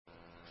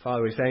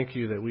Father, we thank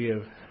you that we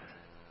have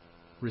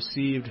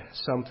received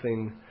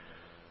something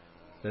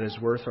that is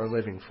worth our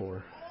living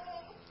for,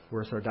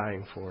 worth our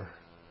dying for.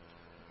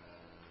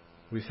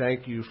 We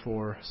thank you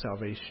for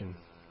salvation,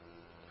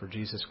 for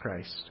Jesus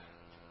Christ.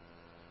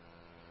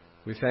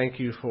 We thank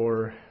you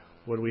for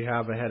what we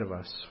have ahead of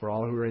us, for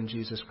all who are in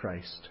Jesus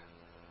Christ.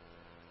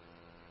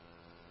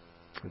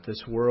 That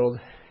this world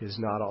is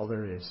not all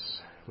there is.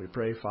 We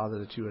pray, Father,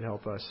 that you would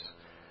help us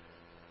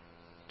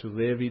to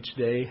live each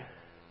day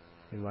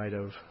in light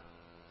of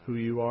who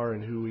you are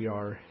and who we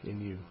are in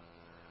you.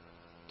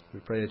 We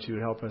pray that you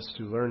would help us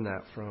to learn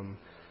that from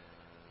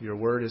your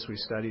word as we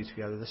study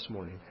together this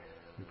morning.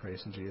 We pray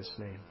this in Jesus'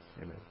 name.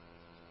 Amen.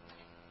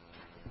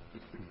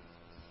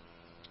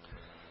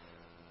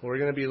 We're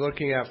going to be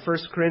looking at 1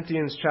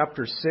 Corinthians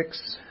chapter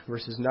 6,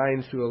 verses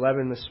 9 through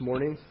 11 this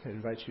morning. I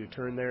invite you to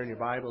turn there in your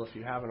Bible if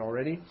you haven't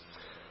already.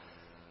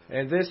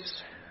 And this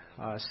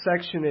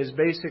section is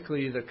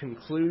basically the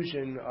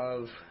conclusion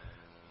of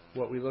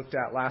what we looked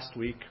at last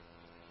week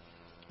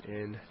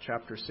in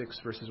chapter 6,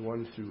 verses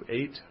 1 through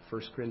 8,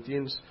 1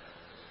 Corinthians.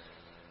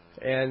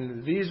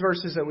 And these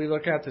verses that we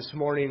look at this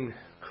morning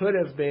could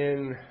have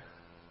been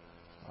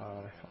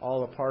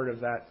all a part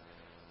of that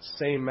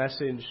same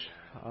message,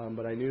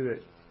 but I knew that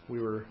we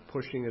were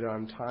pushing it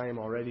on time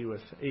already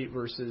with 8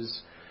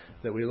 verses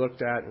that we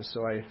looked at, and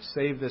so I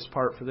saved this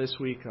part for this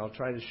week, and I'll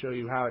try to show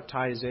you how it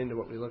ties into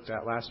what we looked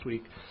at last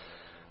week.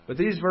 But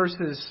these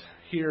verses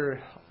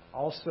here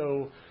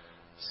also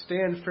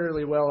stand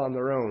fairly well on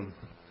their own,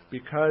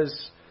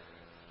 because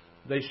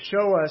they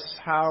show us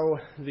how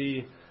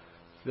the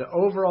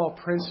overall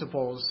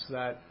principles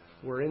that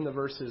were in the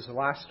verses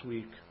last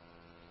week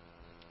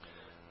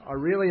are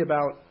really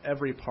about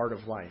every part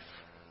of life.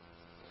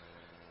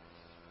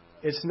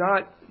 It's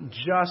not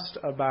just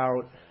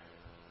about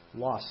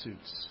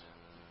lawsuits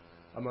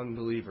among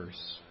believers,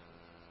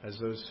 as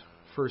those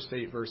first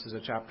 8 verses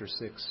of chapter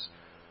 6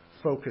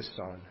 focused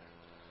on.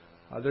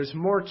 There's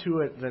more to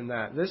it than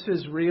that. This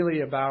is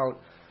really about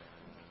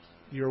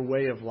your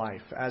way of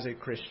life as a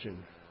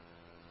Christian.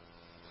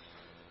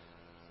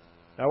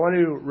 I want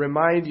to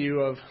remind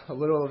you of a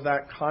little of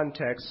that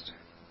context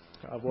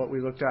of what we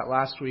looked at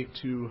last week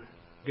to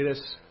get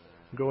us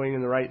going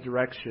in the right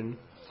direction.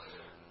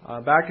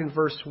 Back in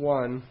verse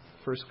 1,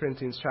 1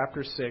 Corinthians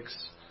chapter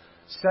 6,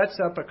 sets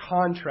up a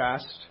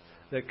contrast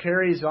that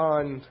carries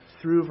on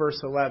through verse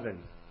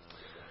 11.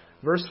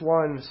 Verse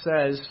 1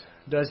 says,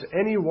 "Does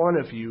any one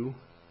of you,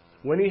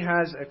 when he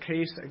has a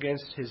case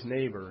against his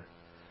neighbor,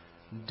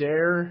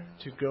 dare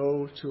to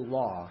go to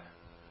law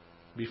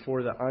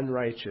before the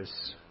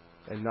unrighteous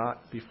and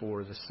not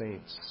before the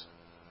saints?"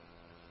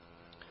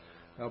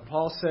 Now,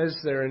 Paul says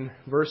there in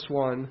verse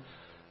 1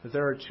 that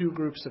there are 2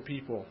 groups of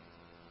people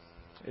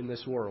in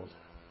this world.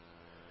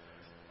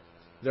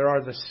 There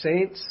are the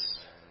saints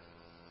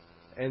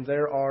and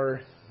there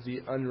are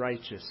the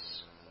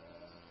unrighteous.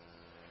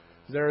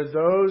 There are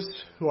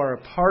those who are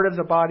a part of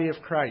the body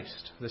of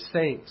Christ, the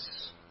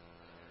saints.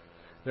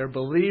 They're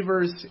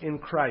believers in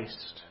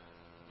Christ.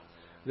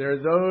 There are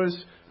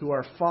those who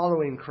are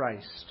following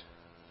Christ.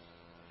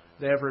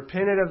 They have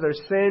repented of their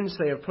sins,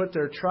 they have put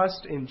their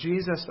trust in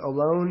Jesus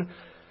alone,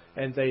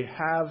 and they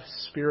have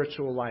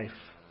spiritual life.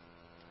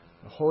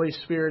 The Holy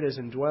Spirit is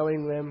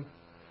indwelling them.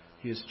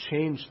 He has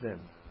changed them.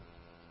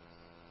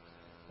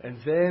 And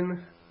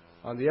then,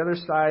 on the other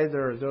side,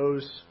 there are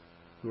those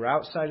who are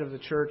outside of the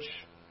church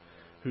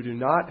who do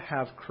not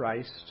have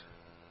Christ.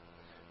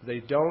 They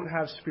don't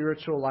have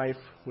spiritual life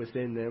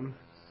within them.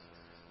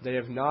 They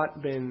have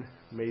not been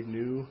made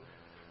new.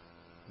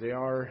 They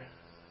are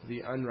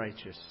the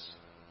unrighteous.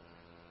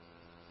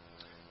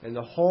 And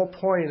the whole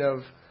point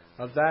of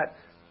that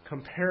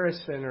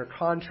comparison or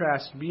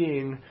contrast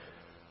being,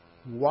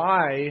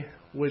 why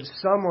would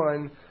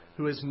someone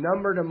who is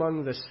numbered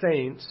among the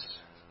saints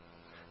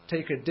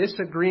take a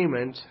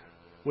disagreement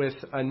with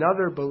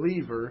another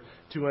believer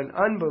to an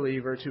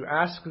unbeliever to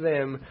ask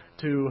them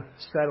to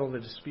settle the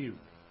dispute?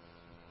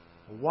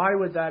 Why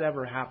would that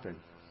ever happen?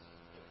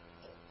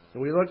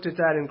 And we looked at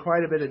that in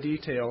quite a bit of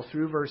detail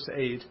through verse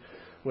 8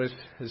 with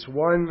this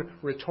one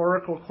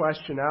rhetorical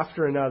question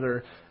after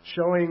another,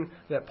 showing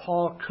that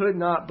Paul could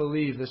not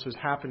believe this was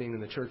happening in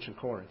the church in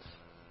Corinth.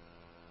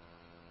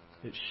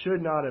 It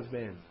should not have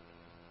been.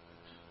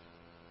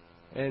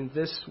 And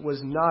this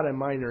was not a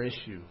minor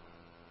issue.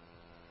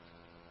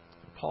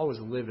 Paul was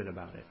livid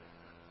about it.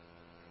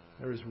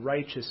 There was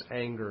righteous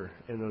anger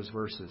in those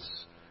verses,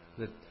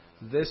 that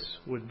this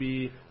would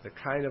be the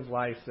kind of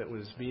life that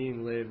was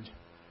being lived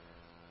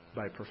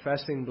by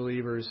professing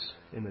believers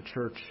in the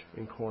church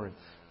in Corinth.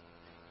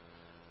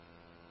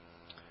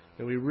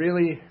 And we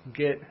really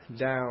get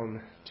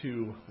down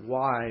to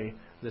why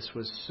this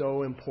was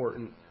so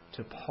important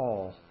to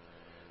Paul.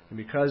 And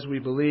because we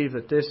believe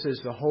that this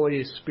is the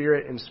Holy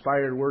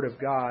Spirit-inspired Word of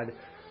God,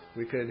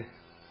 we could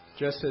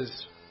just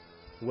as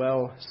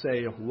well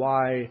say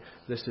why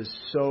this is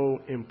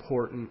so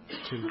important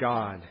to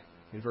God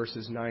in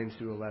verses 9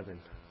 through 11.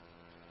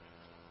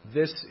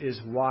 This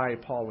is why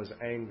Paul was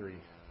angry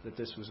that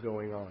this was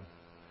going on.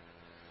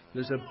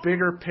 There's a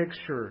bigger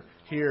picture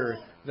here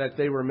that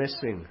they were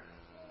missing.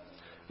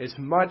 It's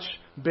much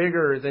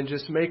bigger than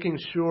just making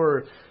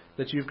sure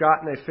that you've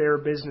gotten a fair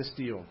business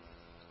deal,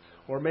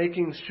 or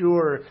making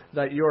sure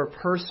that your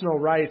personal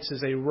rights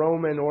as a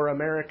Roman or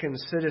American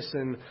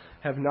citizen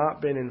have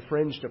not been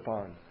infringed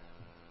upon.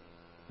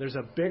 There's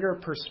a bigger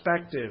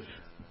perspective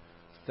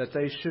that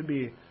they should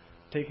be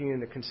taking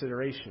into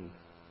consideration.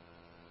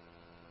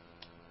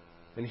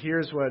 And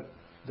here's what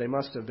they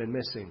must have been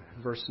missing.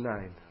 Verse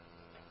 9.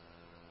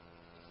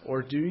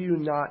 Or do you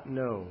not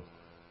know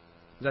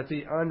that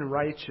the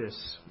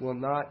unrighteous will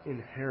not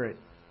inherit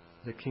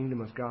the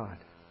kingdom of God?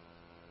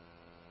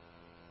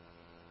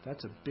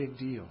 That's a big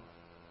deal.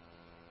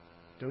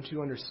 Don't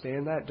you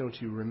understand that? Don't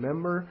you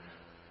remember?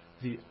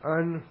 The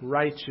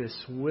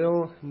unrighteous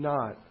will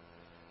not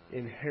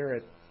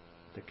inherit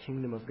the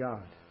kingdom of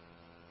God.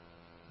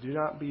 Do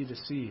not be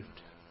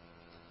deceived.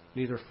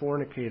 Neither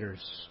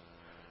fornicators,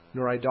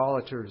 nor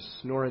idolaters,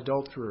 nor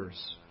adulterers,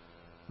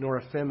 nor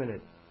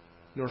effeminate,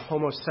 nor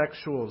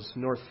homosexuals,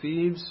 nor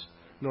thieves,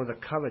 nor the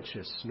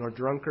covetous, nor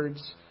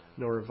drunkards,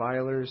 nor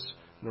revilers,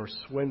 nor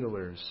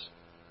swindlers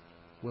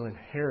will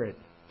inherit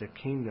the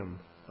kingdom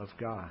of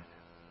God.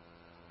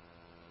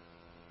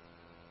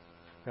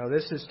 Now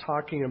this is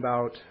talking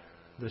about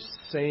the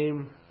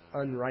same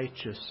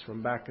unrighteous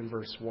from back in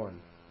verse 1.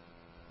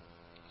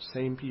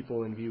 Same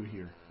people in view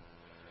here.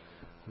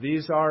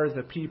 These are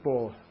the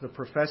people, the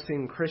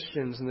professing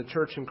Christians in the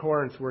church in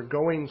Corinth, were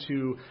going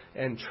to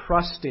and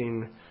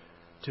trusting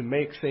to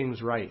make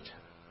things right.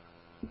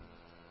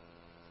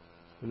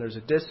 When there's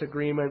a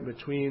disagreement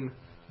between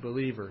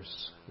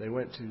believers, they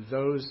went to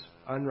those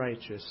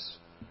unrighteous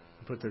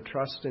and put their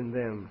trust in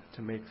them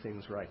to make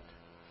things right.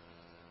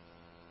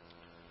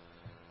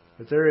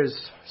 But there is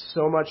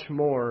so much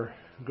more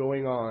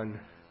going on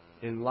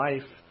in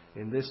life,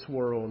 in this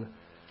world,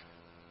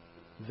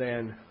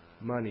 than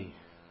money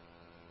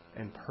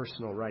and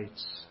personal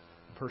rights,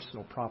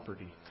 personal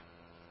property.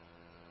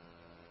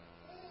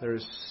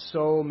 There's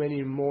so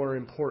many more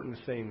important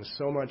things,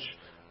 so much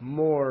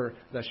more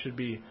that should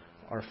be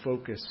our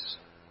focus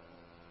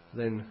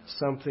than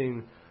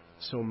something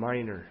so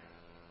minor,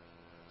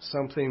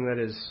 something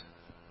that is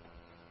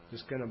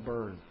just going to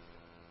burn.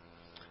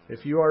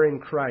 If you are in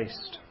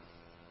Christ,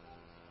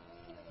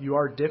 you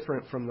are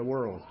different from the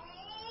world.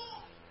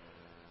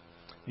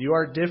 You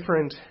are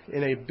different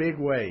in a big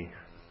way.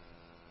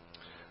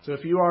 So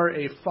if you are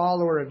a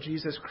follower of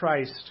Jesus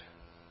Christ,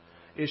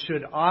 it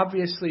should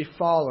obviously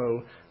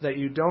follow that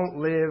you don't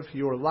live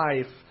your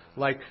life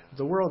like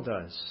the world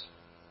does.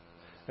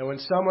 And when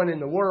someone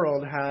in the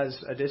world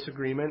has a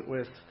disagreement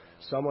with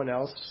someone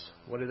else,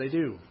 what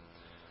do?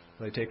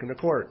 They take them to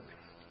court.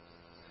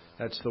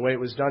 That's the way it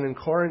was done in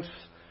Corinth.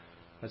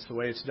 That's the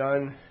way it's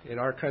done in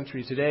our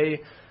country today.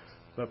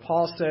 But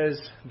Paul says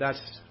that's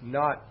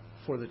not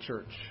for the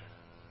church.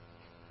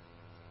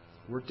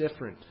 We're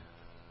different.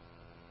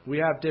 We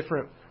have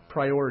different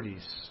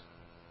priorities.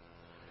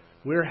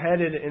 We're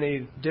headed in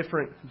a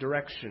different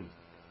direction.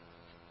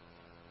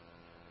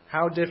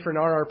 How different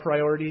are our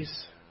priorities?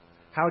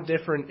 How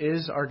different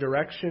is our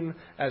direction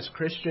as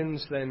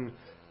Christians than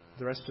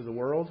the rest of the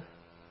world?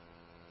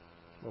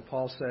 Well,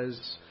 Paul says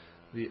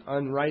the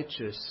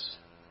unrighteous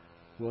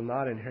will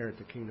not inherit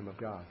the kingdom of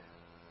God.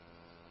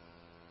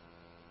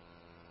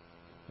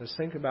 Let's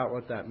think about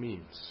what that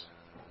means.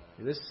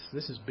 This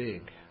is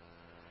big.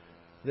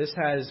 This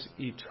has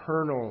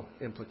eternal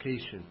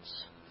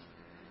implications.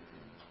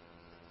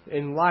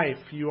 In life,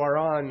 you are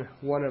on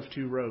one of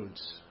two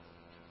roads.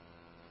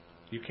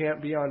 You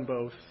can't be on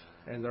both,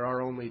 and there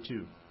are only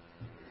two.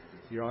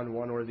 You're on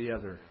one or the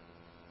other.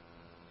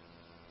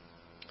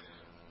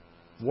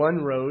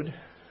 One road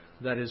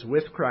that is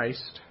with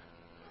Christ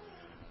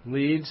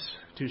leads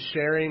to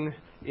sharing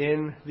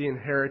in the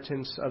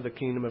inheritance of the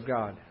kingdom of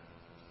God.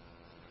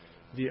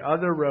 The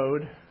other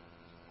road,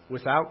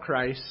 without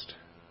Christ,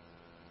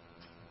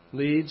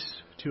 leads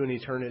to an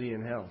eternity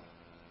in hell.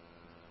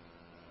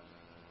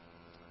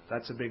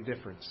 That's a big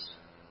difference.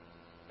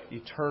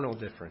 Eternal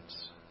difference.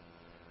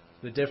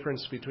 The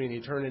difference between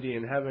eternity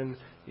in heaven,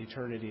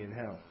 eternity in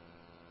hell.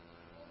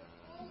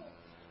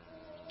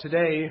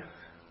 Today,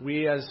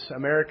 we as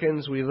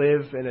Americans, we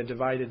live in a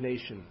divided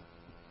nation.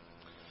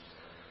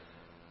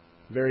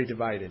 Very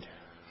divided,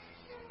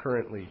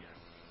 currently.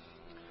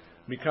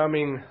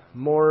 Becoming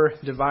more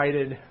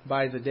divided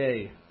by the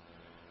day,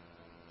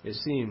 it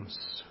seems.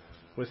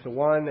 With the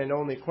one and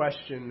only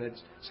question that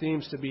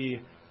seems to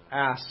be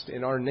asked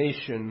in our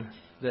nation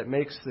that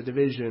makes the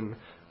division: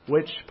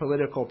 which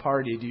political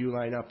party do you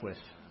line up with?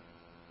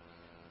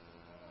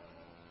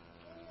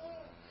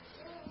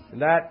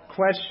 And that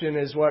question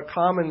is what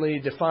commonly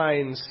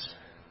defines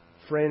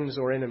friends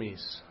or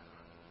enemies,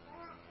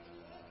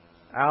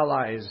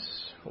 allies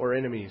or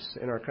enemies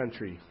in our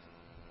country.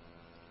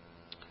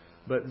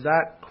 But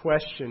that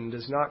question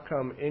does not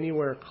come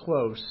anywhere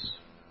close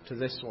to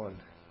this one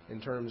in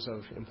terms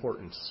of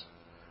importance.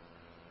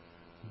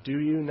 Do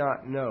you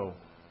not know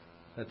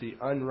that the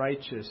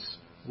unrighteous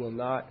will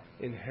not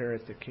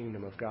inherit the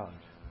kingdom of God?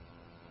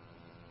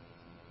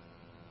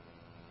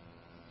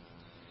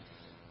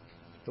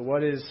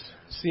 what is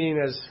seen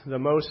as the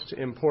most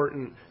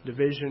important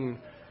division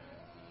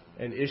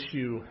and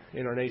issue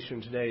in our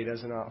nation today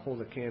does not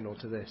hold a candle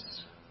to this.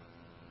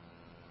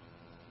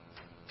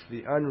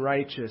 The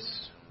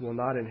unrighteous will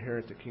not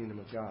inherit the kingdom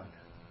of God.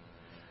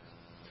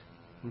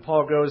 And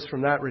Paul goes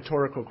from that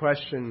rhetorical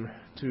question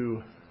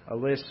to a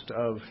list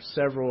of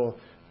several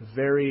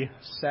very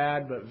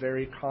sad but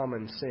very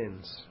common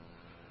sins.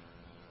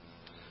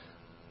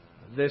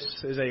 This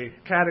is a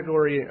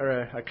category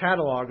or a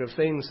catalog of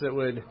things that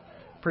would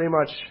pretty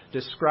much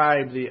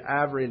describe the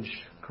average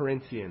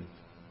Corinthian,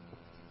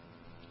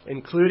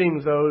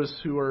 including those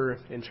who are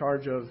in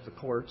charge of the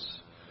courts,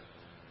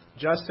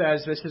 just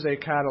as this is a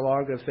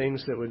catalog of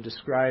things that would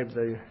describe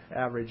the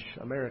average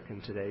American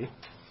today.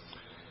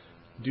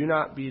 Do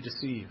not be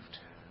deceived.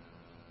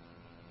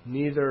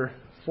 Neither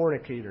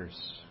fornicators.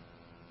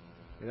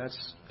 And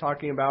that's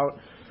talking about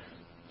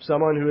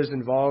someone who is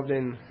involved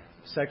in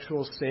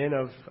sexual sin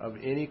of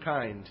any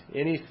kind,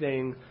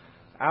 anything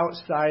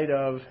outside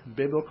of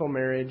biblical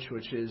marriage,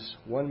 which is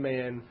one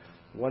man,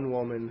 one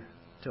woman,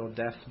 till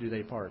death do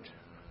they part.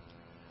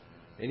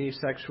 Any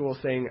sexual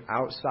thing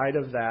outside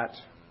of that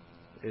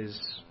is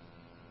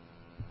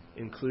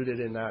included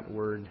in that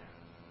word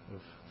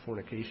of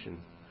fornication.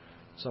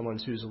 Someone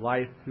whose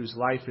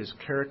life is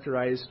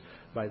characterized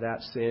by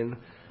that sin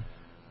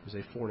is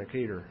a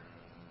fornicator.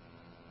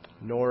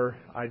 Nor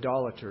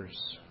idolaters.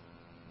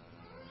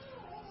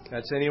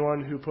 That's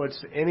anyone who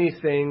puts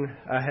anything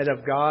ahead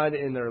of God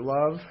in their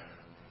love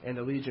and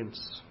allegiance.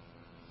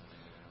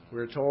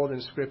 We're told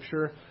in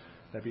Scripture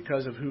that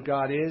because of who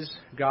God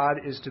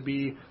is to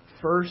be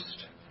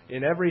first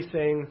in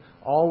everything,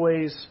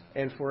 always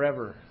and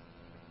forever.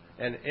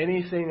 And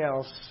anything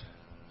else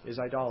is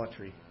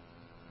idolatry.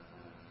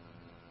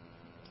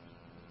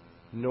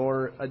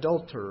 Nor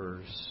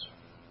adulterers.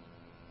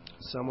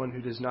 Someone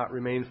who does not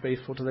remain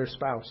faithful to their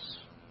spouse.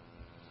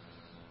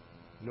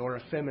 Nor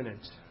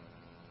effeminate.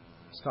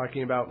 It's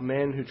talking about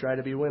men who try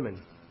to be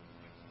women.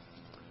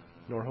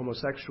 Nor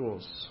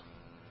homosexuals.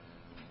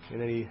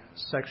 In any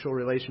sexual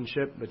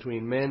relationship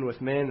between men with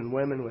men and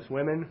women with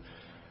women.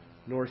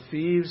 Nor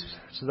thieves,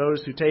 it's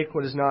those who take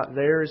what is not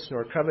theirs.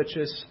 Nor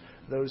covetous,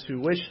 those who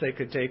wish they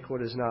could take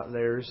what is not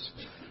theirs.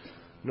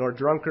 Nor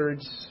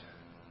drunkards,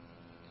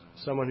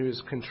 someone who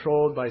is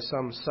controlled by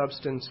some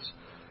substance.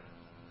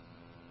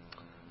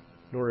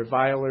 Nor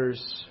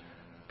revilers,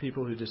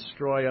 people who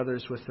destroy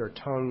others with their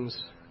tongues.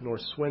 Nor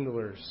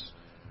swindlers,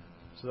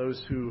 so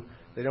those who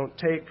they don't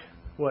take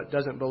what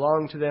doesn't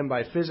belong to them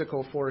by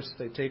physical force,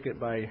 they take it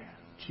by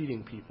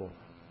cheating people.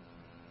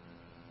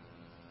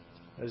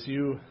 As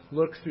you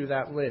look through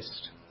that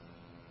list,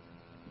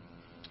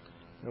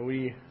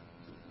 we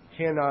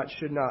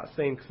should not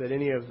think that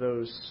any of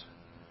those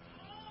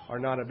are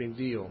not a big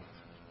deal.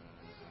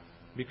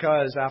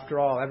 Because, after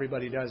all,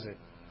 everybody does it.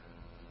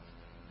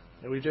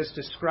 And we've just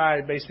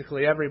described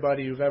basically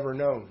everybody you've ever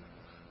known.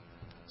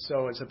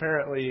 So it's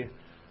apparently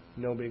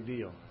no big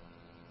deal.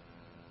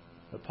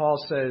 But Paul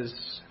says,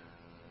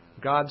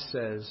 God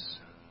says,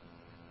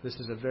 this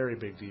is a very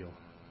big deal.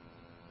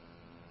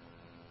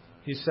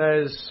 He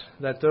says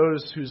that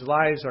those whose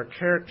lives are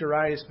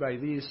characterized by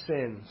these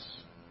sins,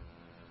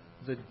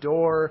 the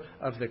door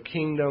of the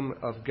kingdom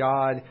of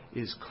God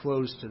is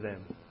closed to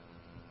them.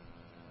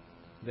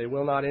 They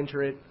will not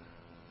enter it.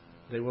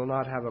 They will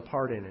not have a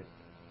part in it.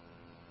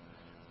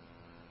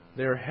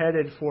 They're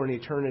headed for an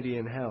eternity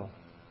in hell.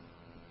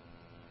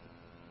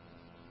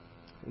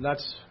 And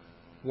that's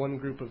one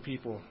group of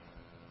people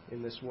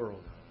in this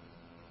world.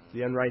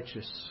 The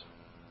unrighteous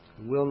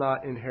will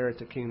not inherit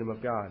the kingdom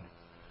of God.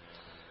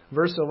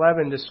 Verse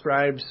 11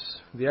 describes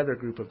the other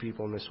group of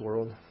people in this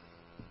world.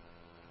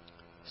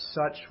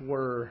 Such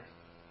were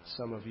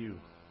some of you.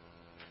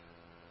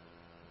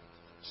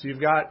 So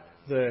you've got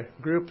the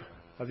group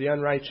of the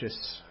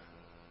unrighteous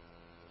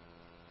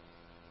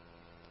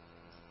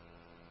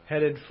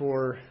headed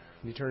for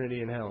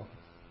eternity in hell.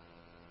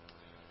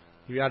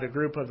 You got a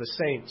group of the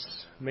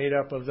saints made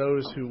up of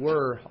those who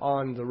were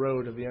on the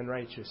road of the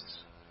unrighteous.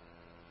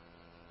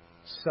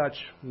 Such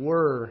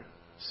were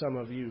some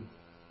of you.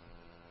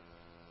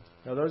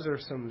 Now those are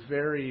some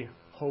very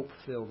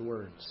hope-filled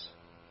words.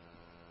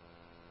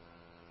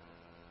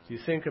 If you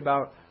think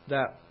about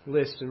that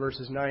list in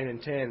verses 9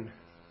 and 10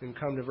 and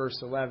come to verse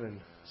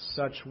 11,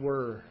 such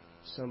were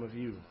some of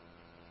you.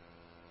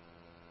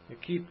 Now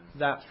keep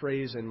that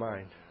phrase in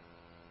mind.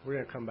 We're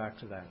going to come back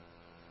to that.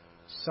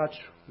 Such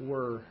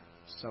were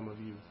some of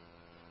you.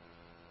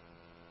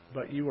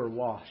 But you were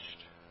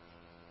washed.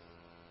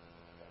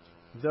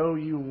 Though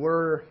you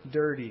were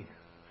dirty,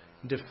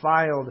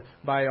 defiled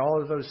by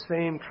all of those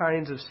same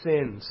kinds of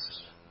sins,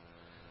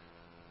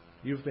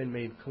 you've been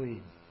made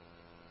clean.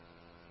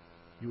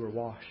 You were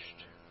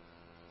washed.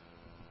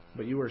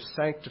 But you were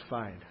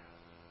sanctified.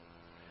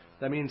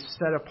 That means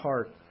set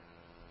apart.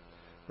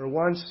 For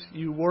once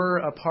you were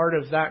a part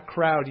of that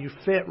crowd, you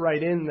fit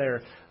right in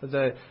there.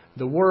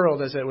 The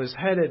world as it was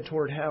headed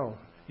toward hell.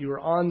 You were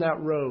on that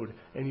road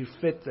and you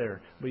fit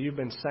there, but you've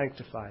been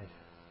sanctified.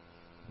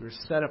 You're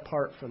set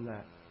apart from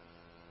that.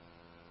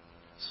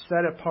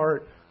 set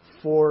apart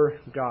for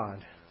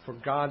God, for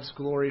God's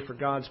glory, for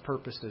God's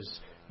purposes.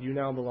 You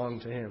now belong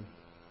to Him.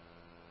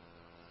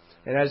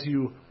 And as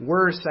you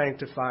were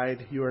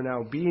sanctified, you are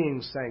now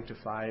being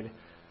sanctified.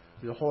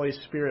 The Holy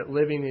Spirit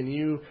living in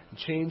you,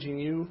 changing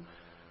you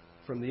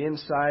from the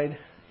inside.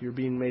 You're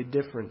being made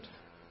different.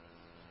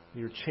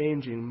 You're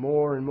changing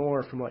more and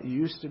more from what you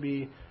used to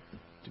be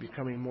to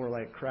becoming more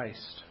like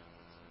Christ.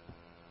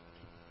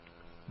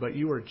 But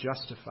you are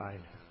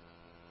justified.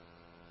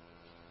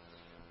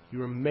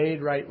 You are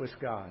made right with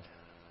God.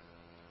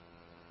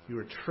 You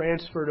are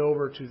transferred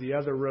over to the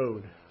other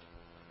road,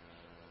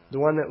 the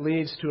one that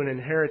leads to an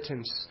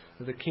inheritance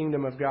of the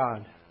kingdom of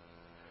God.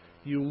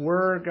 You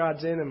were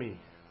God's enemy.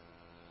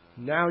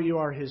 Now you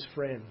are His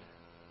friend.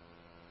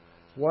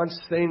 Once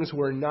things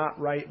were not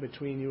right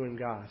between you and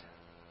God,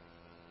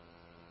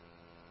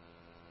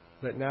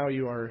 but now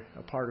you are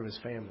a part of His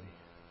family.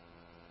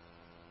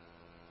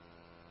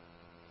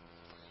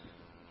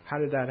 How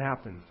did that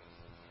happen?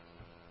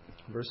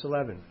 Verse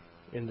 11.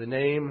 In the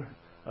name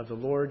of the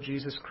Lord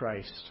Jesus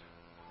Christ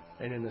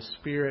and in the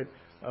Spirit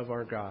of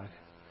our God.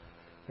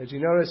 As you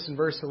notice in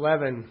verse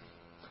 11,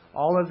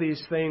 all of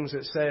these things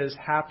it says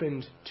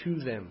happened to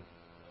them.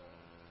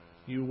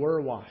 You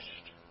were washed.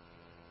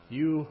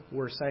 You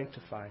were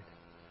sanctified.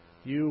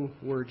 You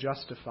were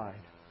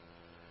justified.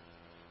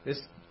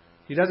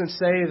 He doesn't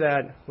say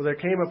that, well, there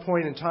came a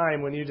point in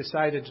time when you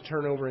decided to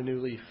turn over a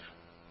new leaf.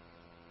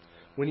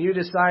 When you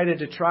decided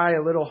to try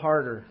a little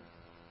harder,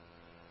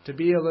 to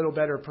be a little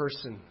better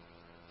person,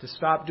 to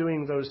stop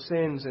doing those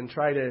sins and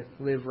try to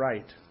live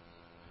right.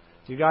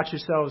 You got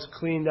yourselves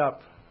cleaned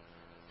up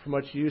from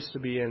what you used to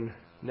be, and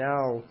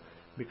now,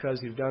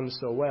 because you've done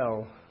so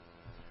well,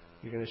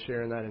 you're going to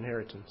share in that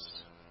inheritance.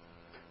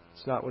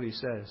 It's not what he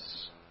says.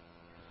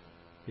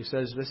 He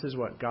says this is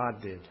what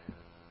God did.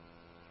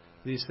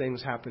 These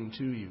things happened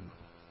to you.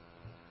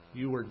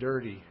 You were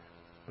dirty,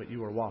 but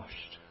you were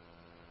washed.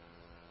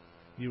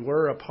 You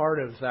were a part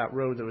of that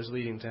road that was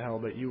leading to hell,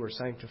 but you were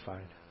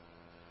sanctified.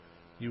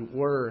 You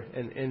were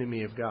an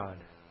enemy of God,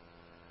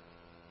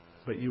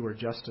 but you were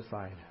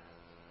justified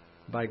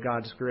by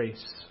God's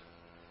grace.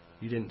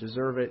 You didn't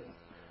deserve it.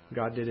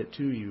 God did it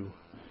to you.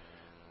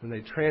 When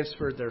they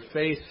transferred their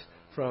faith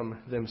from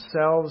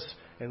themselves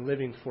and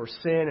living for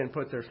sin and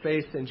put their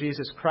faith in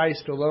Jesus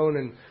Christ alone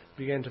and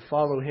began to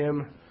follow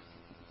Him,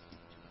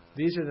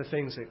 these are the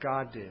things that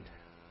God did.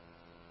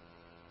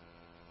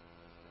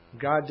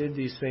 God did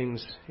these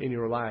things in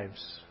your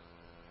lives.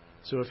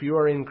 So if you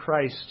are in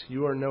Christ,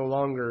 you are no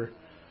longer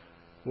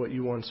what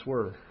you once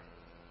were.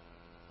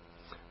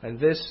 And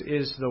this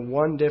is the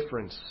one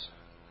difference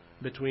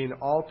between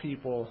all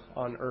people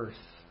on earth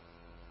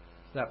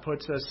that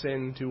puts us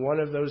into one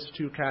of those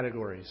two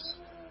categories.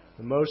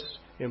 The most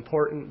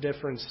important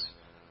difference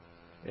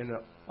in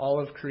all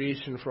of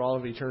creation for all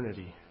of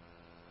eternity.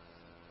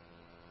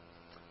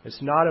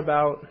 It's not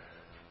about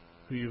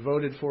who you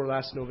voted for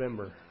last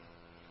November.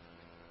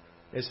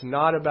 It's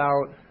not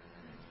about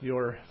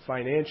your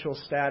financial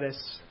status.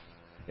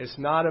 It's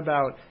not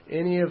about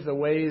any of the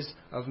ways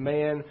of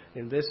man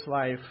in this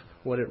life.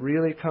 What it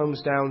really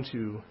comes down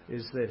to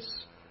is this.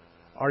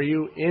 Are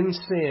you in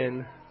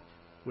sin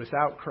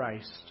without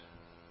Christ?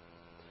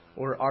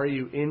 Or are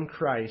you in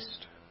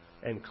Christ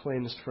and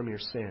cleansed from your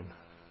sin?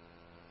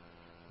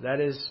 That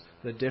is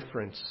the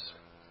difference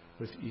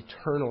with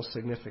eternal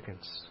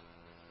significance.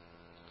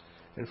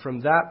 And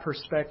from that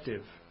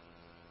perspective,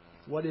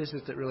 what is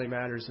it that really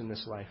matters in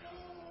this life?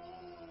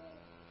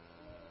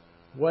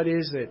 What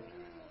is it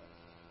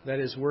that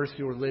is worth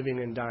your living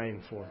and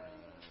dying for?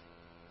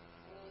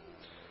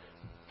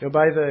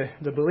 By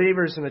the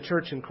believers in the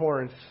church in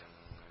Corinth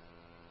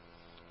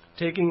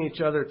taking each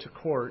other to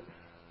court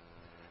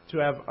to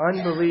have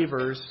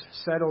unbelievers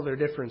settle their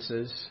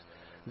differences,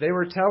 they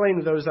were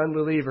telling those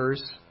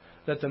unbelievers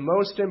that the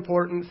most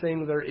important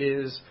thing there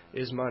is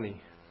money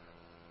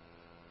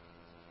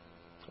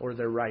or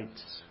their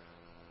rights.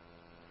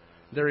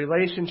 Their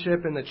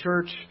relationship in the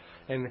church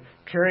and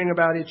caring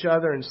about each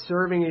other and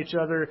serving each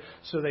other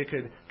so they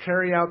could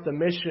carry out the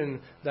mission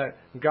that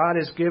God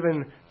has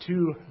given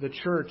to the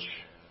church.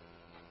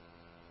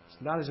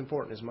 It's not as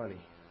important as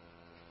money.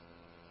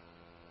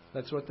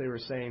 That's what they were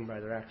saying by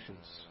their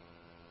actions.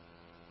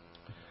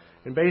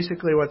 And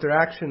basically what their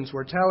actions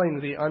were telling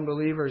the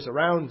unbelievers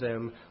around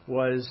them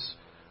was,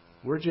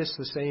 we're just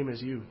the same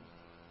as you.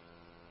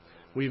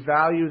 We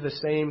value the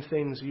same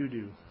things you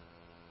do.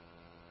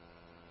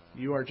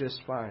 You are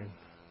just fine.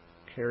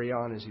 Carry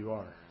on as you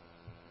are.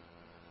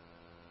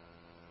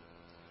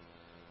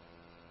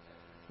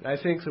 And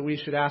I think that we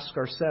should ask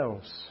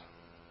ourselves,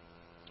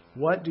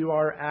 what do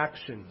our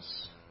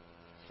actions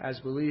as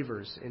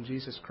believers in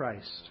Jesus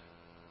Christ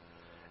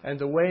and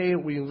the way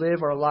we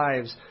live our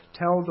lives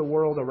tell the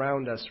world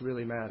around us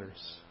really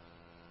matters?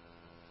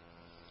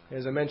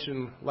 As I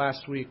mentioned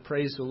last week,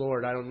 praise the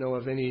Lord, I don't know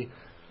of any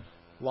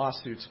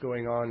lawsuits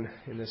going on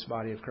in this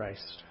body of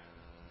Christ.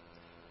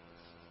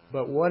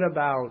 But what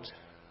about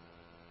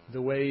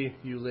the way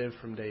you live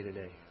from day to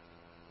day?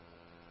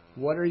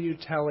 What are you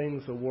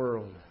telling the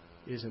world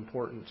is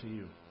important to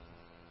you?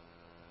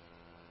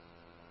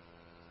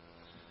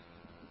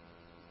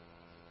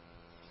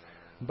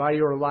 by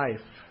your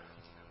life,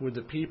 would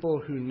the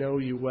people who know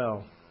you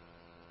well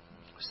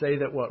say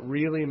that what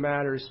really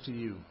matters to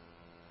you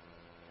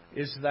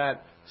is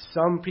that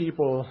some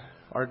people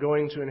are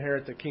going to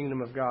inherit the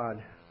kingdom of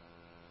God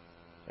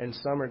and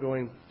some are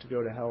going to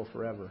go to hell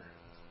forever?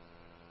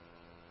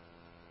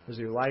 Does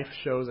your life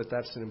show that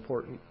that's an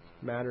important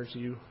matter to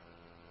you?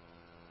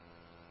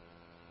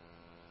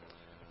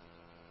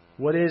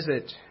 What is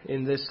it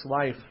in this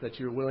life that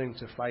you're willing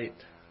to fight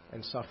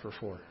and suffer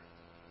for?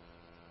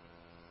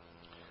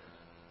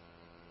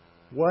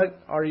 What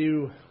are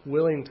you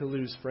willing to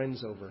lose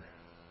friends over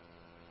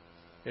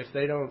if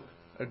they don't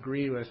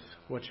agree with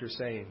what you're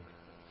saying,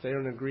 if they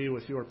don't agree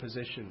with your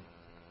position?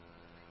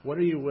 What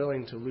are you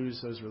willing to lose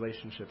those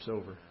relationships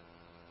over?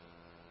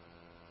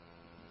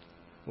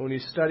 When you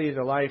study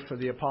the life of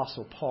the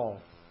Apostle Paul,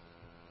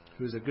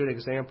 who is a good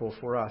example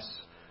for us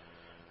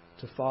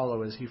to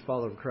follow as he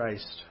followed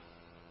Christ,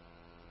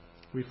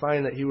 we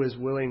find that he was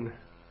willing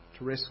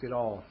to risk it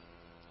all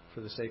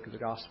for the sake of the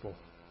gospel.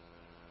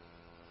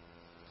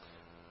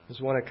 There's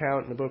one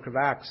account in the book of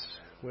Acts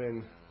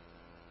when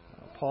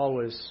Paul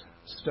was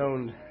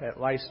stoned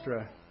at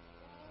Lystra,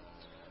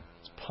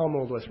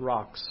 pummeled with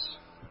rocks,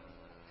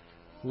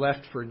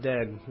 left for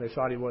dead. They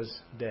thought he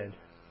was dead.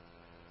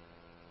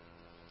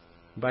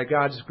 By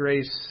God's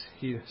grace,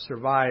 he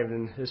survived,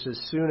 and this as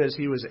soon as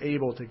he was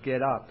able to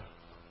get up,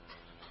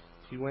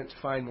 he went to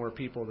find more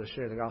people to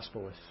share the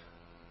gospel with.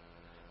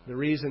 The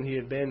reason he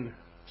had been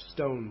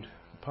stoned,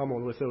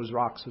 pummeled with those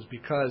rocks, was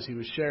because he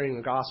was sharing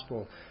the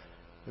gospel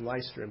in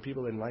Lystra, and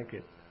people didn't like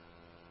it.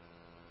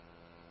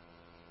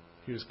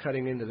 He was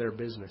cutting into their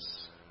business.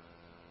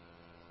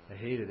 They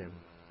hated him.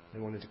 They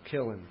wanted to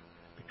kill him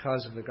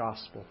because of the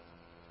gospel.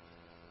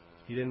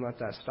 He didn't let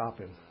that stop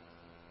him.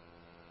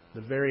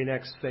 The very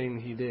next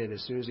thing he did,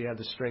 as soon as he had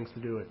the strength to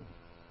do it,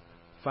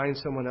 find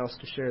someone else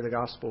to share the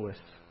gospel with.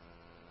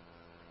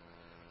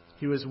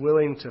 He was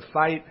willing to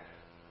fight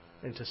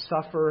and to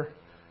suffer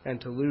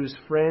and to lose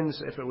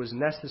friends if it was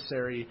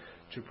necessary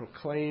to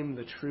proclaim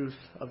the truth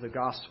of the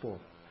gospel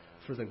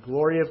for the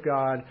glory of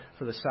God,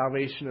 for the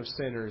salvation of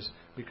sinners,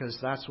 because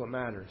that's what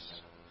matters.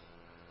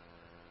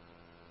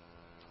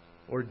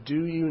 Or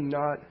do you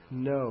not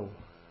know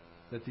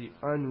that the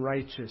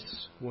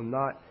unrighteous will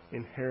not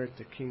inherit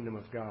the kingdom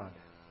of God?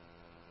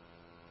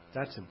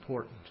 That's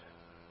important.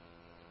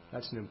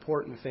 That's an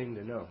important thing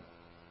to know.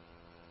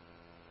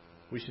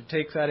 We should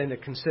take that into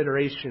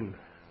consideration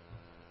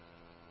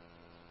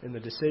in the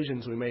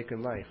decisions we make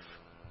in life.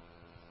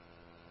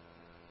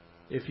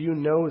 If you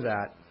know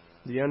that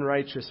the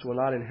unrighteous will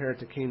not inherit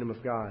the kingdom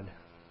of God,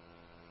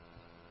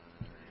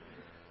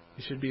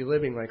 you should be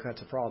living like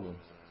that's a problem.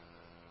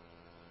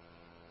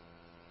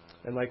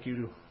 And like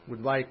you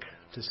would like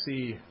to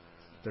see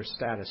their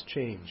status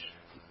change.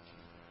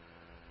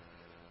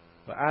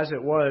 But as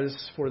it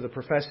was for the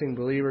professing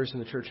believers in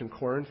the church in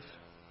Corinth,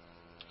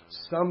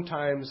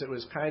 sometimes it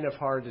was kind of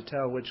hard to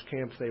tell which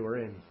camp they were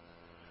in.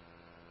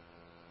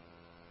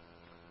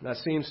 That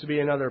seems to be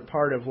another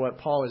part of what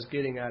Paul is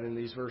getting at in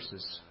these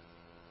verses.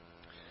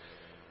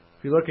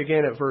 If you look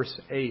again at verse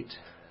 8,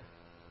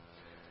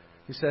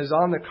 he says,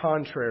 "On the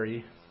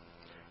contrary,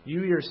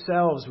 you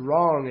yourselves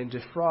wrong and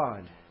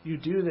defraud. You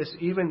do this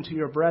even to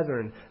your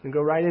brethren." And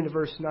go right into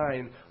verse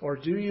 9. "Or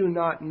do you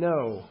not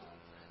know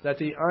that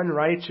the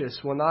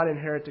unrighteous will not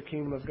inherit the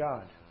kingdom of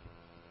God?"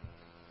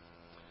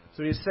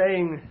 So he's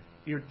saying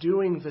you're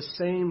doing the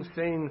same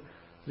thing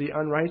the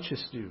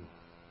unrighteous do.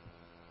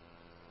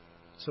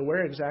 So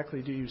where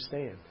exactly do you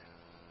stand?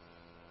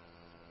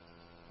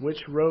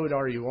 Which road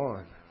are you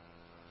on?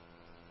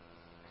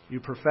 You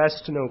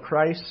profess to know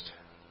Christ,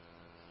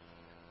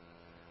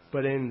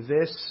 but in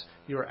this,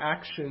 your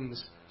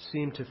actions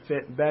seem to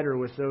fit better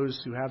with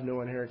those who have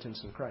no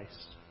inheritance in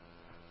Christ.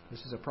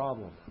 This is a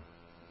problem.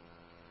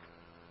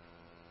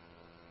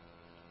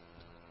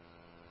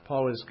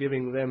 Paul is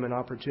giving them an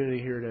opportunity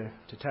here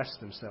to test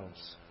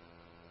themselves,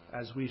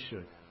 as we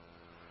should.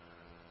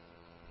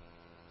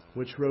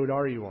 Which road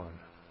are you on?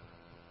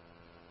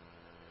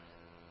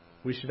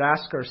 We should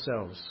ask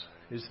ourselves,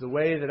 is the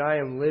way that I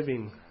am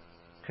living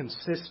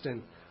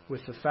consistent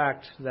with the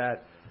fact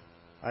that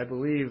I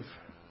believe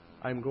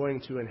I'm going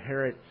to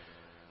inherit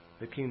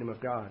the kingdom of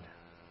God?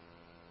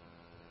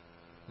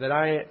 That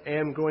I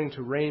am going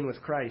to reign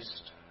with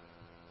Christ?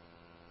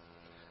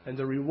 And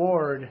the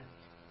reward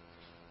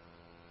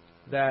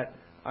that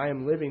I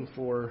am living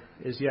for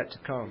is yet to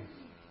come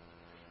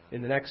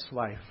in the next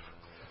life.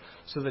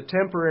 So the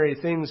temporary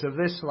things of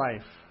this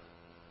life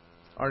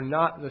are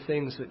not the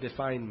things that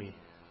define me.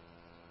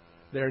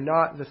 They're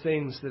not the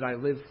things that I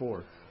live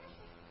for.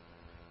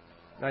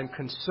 I'm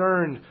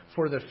concerned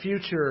for the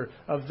future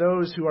of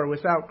those who are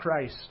without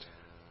Christ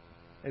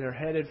and are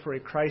headed for a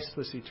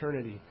Christless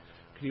eternity.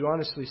 Could you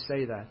honestly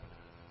say that?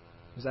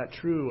 Is that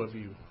true of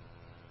you?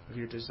 Of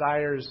your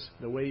desires,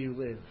 the way you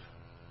live?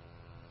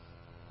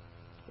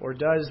 Or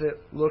does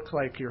it look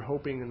like you're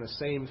hoping in the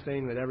same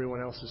thing that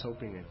everyone else is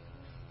hoping in?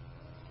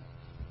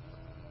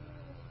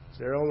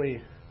 There are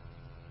only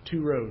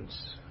two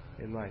roads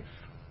in life.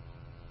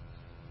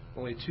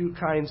 only two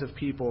kinds of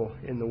people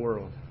in the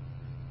world.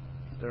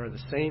 There are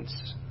the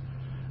saints,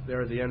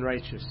 there are the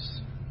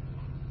unrighteous.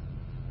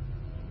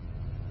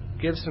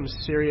 Give some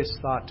serious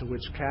thought to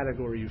which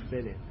category you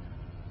fit in.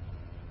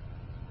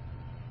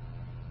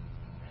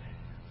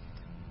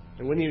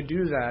 And when you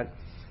do that,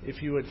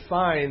 if you would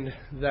find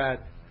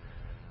that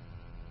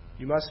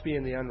you must be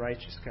in the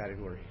unrighteous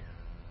category,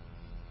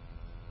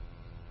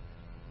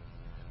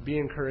 be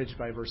encouraged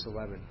by verse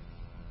 11.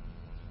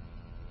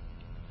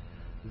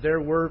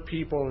 There were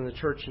people in the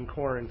church in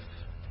Corinth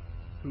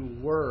who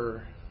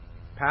were,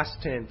 past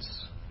tense,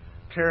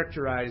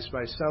 characterized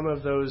by some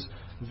of those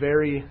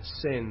very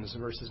sins,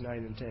 verses 9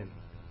 and 10.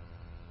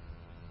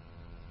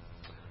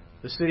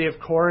 The city of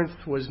Corinth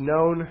was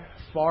known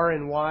far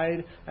and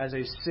wide as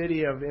a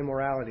city of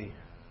immorality.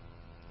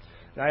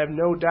 And I have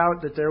no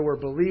doubt that there were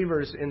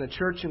believers in the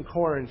church in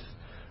Corinth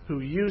who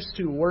used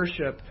to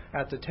worship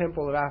at the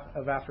temple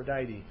of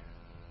Aphrodite.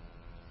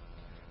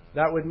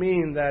 That would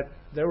mean that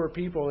there were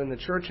people in the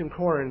church in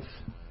Corinth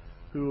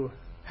who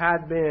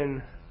had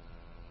been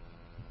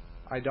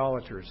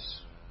idolaters.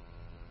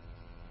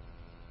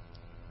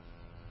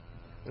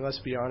 And let's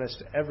be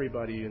honest,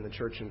 everybody in the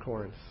church in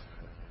Corinth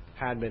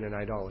had been an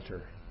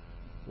idolater,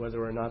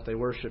 whether or not they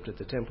worshipped at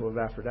the temple of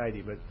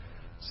Aphrodite. But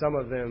some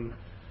of them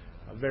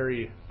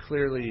very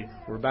clearly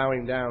were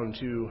bowing down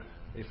to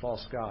a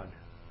false god.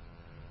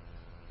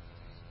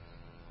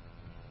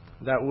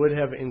 That would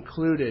have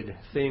included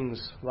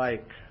things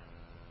like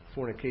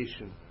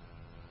fornication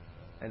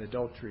and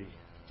adultery,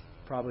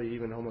 probably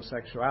even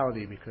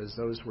homosexuality, because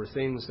those were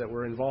things that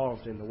were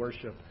involved in the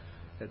worship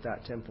at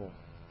that temple.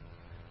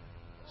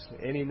 So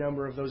any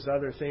number of those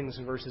other things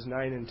in verses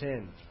 9 and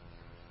 10.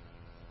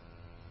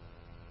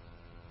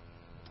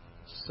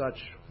 Such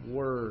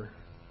were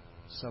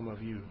some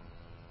of you.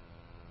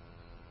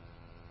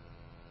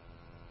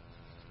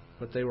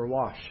 But they were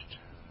washed.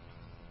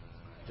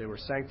 They were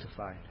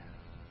sanctified.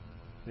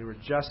 They were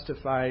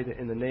justified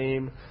in the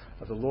name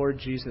of the Lord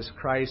Jesus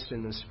Christ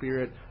and the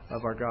Spirit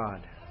of our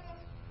God.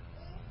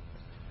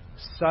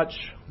 Such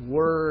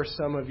were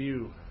some of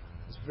you.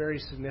 It's very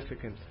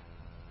significant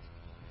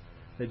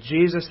that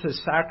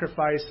Jesus'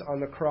 sacrifice on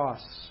the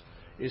cross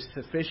is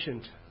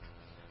sufficient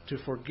to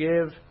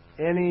forgive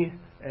any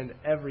and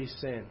every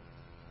sin.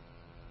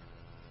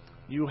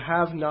 You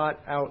have not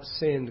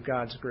out-sinned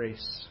God's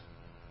grace.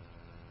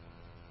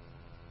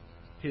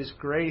 His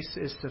grace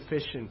is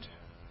sufficient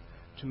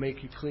to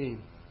make you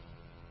clean.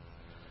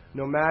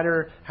 No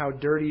matter how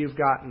dirty you've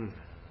gotten,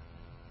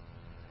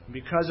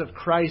 because of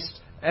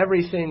Christ,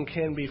 everything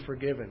can be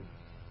forgiven.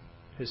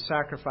 His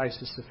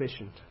sacrifice is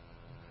sufficient.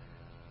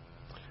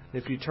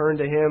 If you turn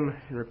to Him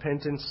in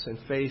repentance and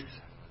faith,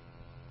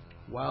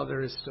 while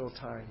there is still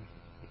time,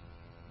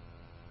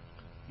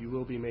 you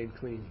will be made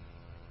clean.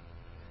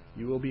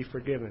 You will be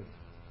forgiven.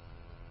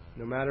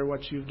 No matter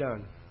what you've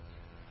done,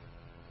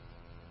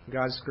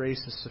 God's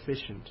grace is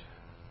sufficient.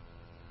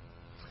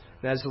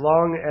 And as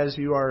long as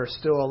you are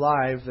still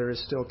alive, there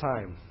is still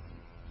time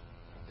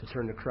to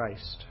turn to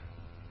Christ.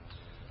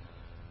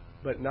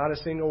 But not a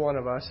single one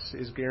of us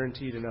is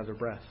guaranteed another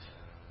breath.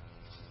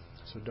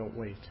 So don't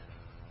wait.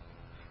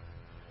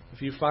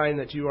 If you find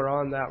that you are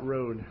on that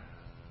road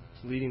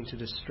leading to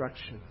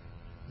destruction,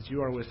 that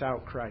you are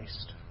without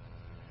Christ,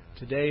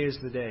 today is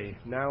the day,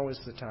 now is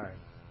the time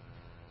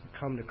to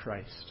come to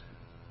Christ.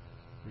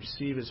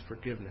 Receive His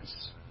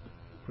forgiveness.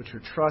 Put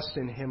your trust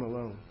in Him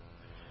alone.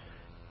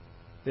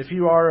 If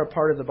you are a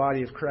part of the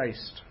body of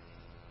Christ,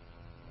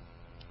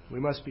 we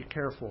must be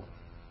careful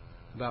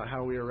about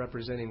how we are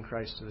representing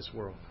Christ to this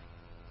world.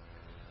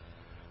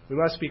 We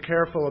must be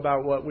careful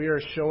about what we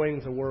are showing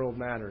the world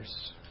matters.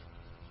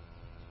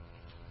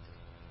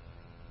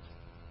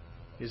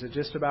 Is it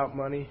just about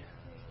money?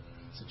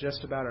 Is it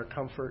just about our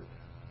comfort?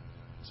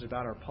 Is it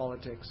about our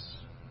politics?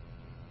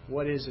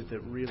 What is it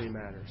that really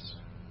matters?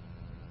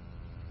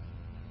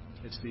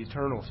 It's the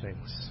eternal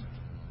things.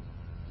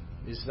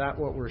 Is that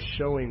what we're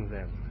showing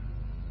them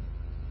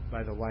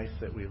by the life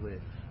that we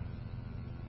live?